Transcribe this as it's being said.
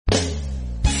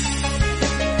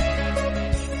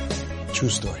True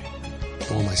story.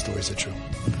 All my stories are true.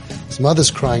 His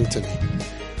mother's crying to me.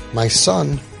 My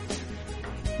son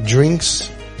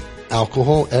drinks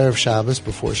alcohol Erev Shabbos,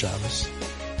 before Shabbos,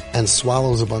 and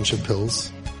swallows a bunch of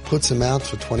pills, puts him out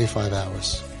for 25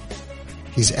 hours.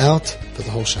 He's out for the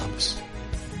whole Shabbos.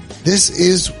 This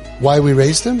is why we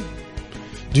raised him?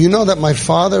 Do you know that my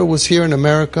father was here in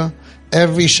America?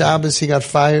 Every Shabbos he got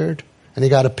fired, and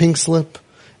he got a pink slip.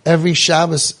 Every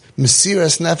Shabbos,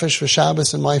 Miseeras Nefesh for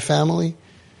Shabbos in my family.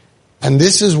 And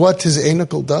this is what his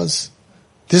Einikel does.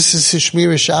 This is his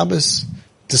Shmira Shabbos.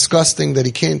 Disgusting that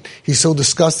he's so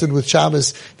disgusted with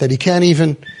Shabbos that he can't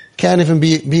even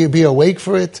be awake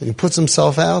for it, and he puts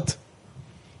himself out.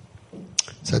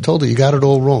 So I told her, you got it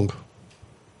all wrong.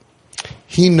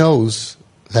 He knows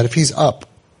that if he's up,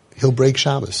 he'll break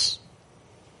Shabbos.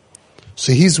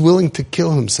 So he's willing to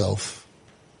kill himself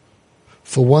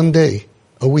for one day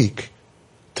a week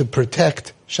to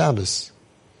protect Shabbos.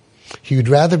 He would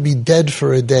rather be dead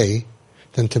for a day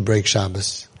than to break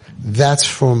Shabbos. That's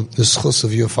from the schus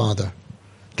of your father.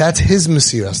 That's his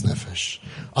Miseeras Nefesh.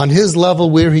 On his level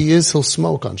where he is, he'll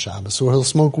smoke on Shabbos, or he'll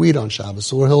smoke weed on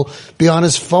Shabbos, or he'll be on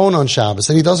his phone on Shabbos,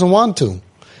 and he doesn't want to.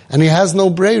 And he has no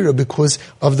breira because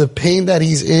of the pain that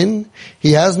he's in.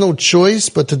 He has no choice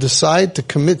but to decide to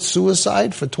commit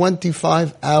suicide for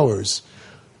 25 hours.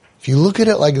 If you look at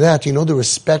it like that, you know the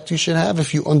respect you should have.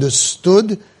 If you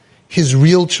understood his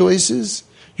real choices,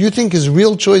 you think his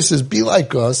real choices be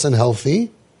like us and healthy,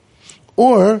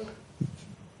 or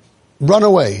run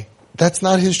away. That's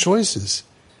not his choices.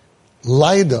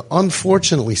 Laida,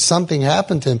 unfortunately, something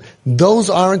happened to him.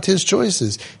 Those aren't his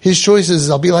choices. His choices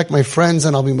is, I'll be like my friends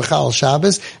and I'll be Mechal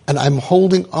Shabbos, and I'm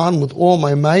holding on with all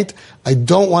my might. I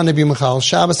don't want to be Mechal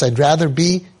Shabbos. I'd rather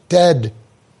be dead.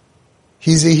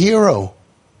 He's a hero.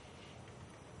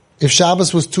 If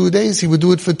Shabbos was 2 days, he would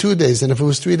do it for 2 days. And if it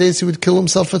was 3 days, he would kill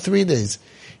himself for 3 days.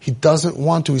 He doesn't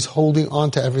want to. He's holding on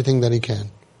to everything that he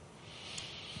can.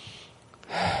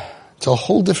 It's a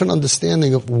whole different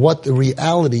understanding of what the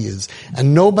reality is.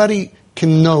 And nobody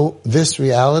can know this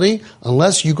reality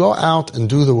unless you go out and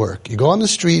do the work. You go on the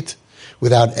street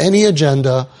without any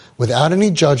agenda, without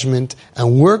any judgment,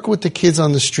 and work with the kids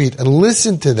on the street and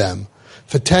listen to them.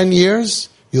 For 10 years,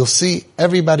 you'll see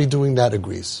everybody doing that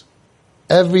agrees.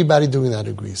 Everybody doing that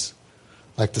agrees.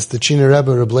 Like the Stechiner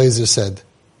Rebbe, Reb Blazer said.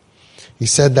 He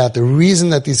said that the reason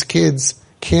that these kids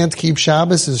can't keep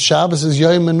Shabbos is Yom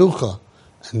Menucha.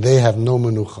 And they have no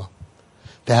menucha.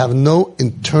 They have no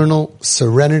internal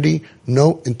serenity,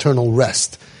 no internal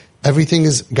rest. Everything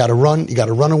is, gotta run, you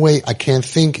gotta run away, I can't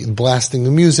think, blasting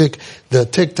the music, the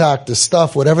TikTok, the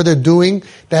stuff, whatever they're doing,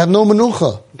 they have no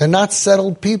menucha. They're not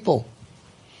settled people.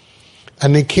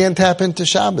 And they can't tap into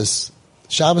Shabbos.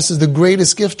 Shabbos is the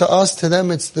greatest gift to us, to them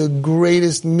it's the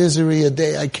greatest misery a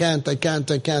day. I can't. I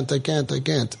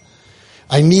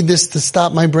need this to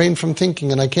stop my brain from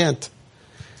thinking, and I can't.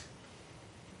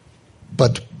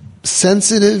 But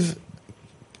sensitive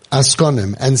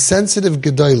askonim and sensitive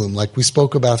gedolim, like we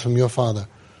spoke about from your father,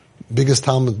 big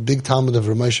Talmud of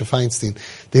Ramosha Feinstein,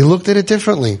 they looked at it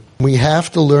differently. We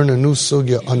have to learn a new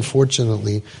sugya,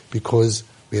 unfortunately, because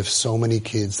we have so many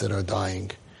kids that are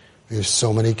dying. We have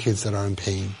so many kids that are in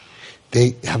pain.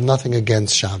 They have nothing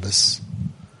against Shabbos.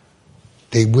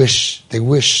 They wish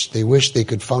they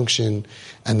could function,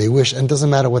 and it doesn't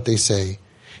matter what they say.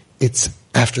 It's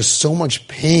after so much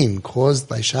pain caused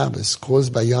by Shabbos,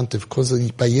 caused by Yontif,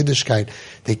 caused by Yiddishkeit,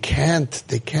 they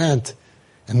can't.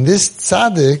 And this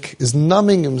tzaddik is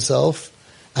numbing himself,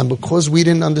 and because we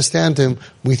didn't understand him,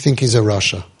 we think he's a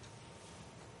Rasha.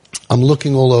 I'm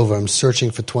looking all over, I'm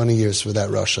searching for 20 years for that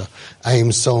Rasha. I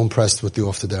am so impressed with the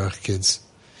Off the Derech kids.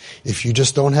 If you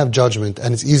just don't have judgment,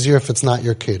 and it's easier if it's not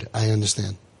your kid, I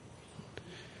understand.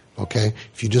 Okay?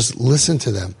 If you just listen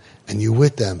to them, and you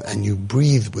with them, and you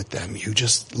breathe with them, you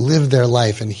just live their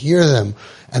life and hear them,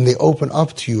 and they open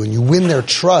up to you, and you win their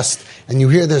trust, and you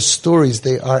hear their stories,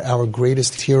 they are our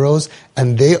greatest heroes,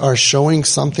 and they are showing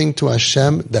something to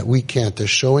Hashem that we can't. They're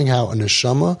showing how a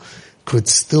neshama could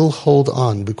still hold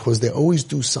on, because they always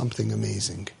do something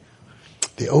amazing.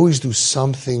 They always do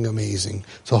something amazing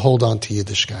to hold on to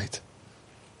Yiddishkeit.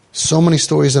 So many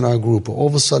stories in our group, all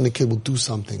of a sudden the kid will do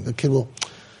something. The kid will...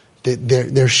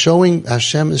 They're showing,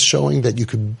 Hashem is showing that you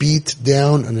could beat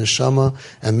down a neshama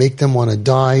and make them want to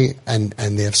die, and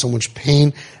they have so much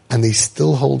pain, and they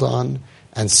still hold on,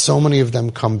 and so many of them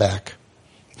come back.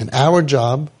 And our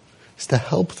job is to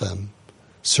help them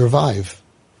survive.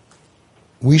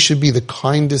 We should be the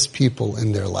kindest people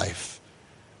in their life.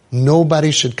 Nobody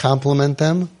should compliment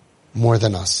them more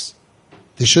than us.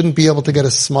 They shouldn't be able to get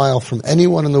a smile from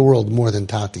anyone in the world more than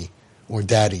Tati, or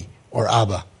Daddy, or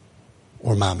Abba,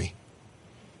 or Mommy.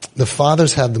 The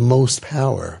fathers have the most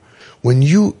power. When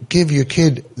you give your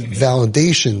kid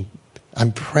validation,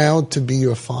 I'm proud to be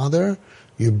your father,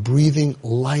 you're breathing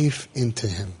life into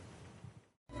him.